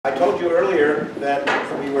I told you earlier that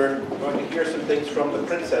we were going to hear some things from The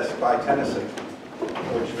Princess by Tennyson,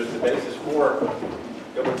 which was the basis for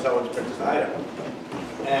Gilbert Sullivan's Princess Ida.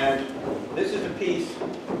 And this is a piece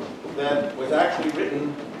that was actually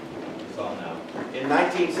written in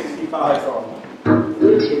 1965.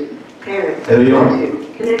 Bluetooth, parent, There you are.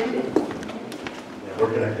 Bluetooth, connected. Yeah,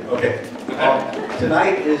 we're connected. Okay.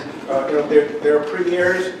 Tonight is, there are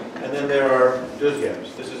premieres and then there are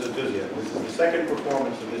deuxièmes. This is a deuxième. This is the second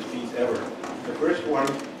performance of this piece ever. The first one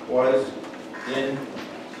was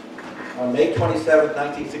on May 27,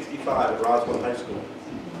 1965 at Roswell High School.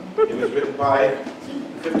 It was written by a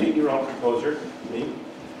 15-year-old composer, me.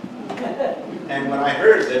 And when I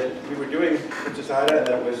heard that we were doing Princess Ida and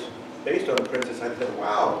that was based on the Princess, I said,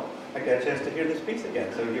 wow, I got a chance to hear this piece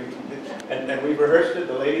again. So and we rehearsed it.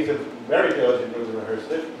 The ladies have very diligently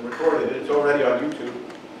rehearsed it and recorded it. It's already on YouTube.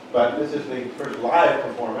 But this is the first live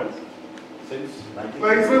performance since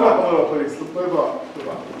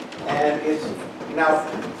 1965. And it's now,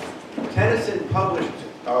 Tennyson published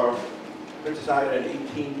Princess Ida in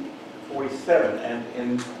 1847, and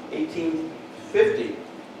in 1850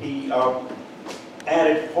 he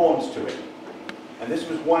added poems to it. And this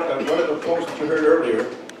was one of the poems that you heard earlier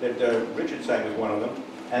that Richard sang was one of them.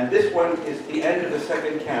 And this one is the end of the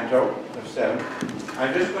second canto of 7.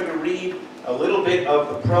 I'm just going to read a little bit of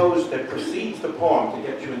the prose that precedes the poem to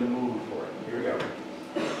get you in the mood for it. Here we go.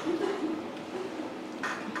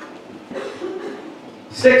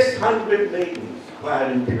 600 maidens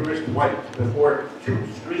clad in purest white before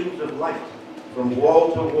 2 streams of light from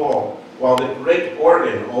wall to wall, while the great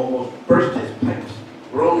organ almost burst his pipes,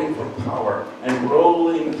 groaning for power and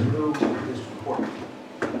rolling through his court.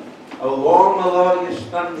 A long melodious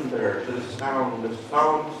thunder to the sound of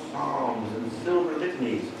solemn psalms and silver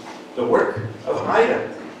litanies, the work of Ida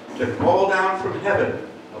to call down from heaven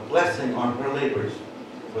a blessing on her labors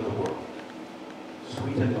for the world.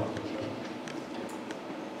 Sweet and lovely.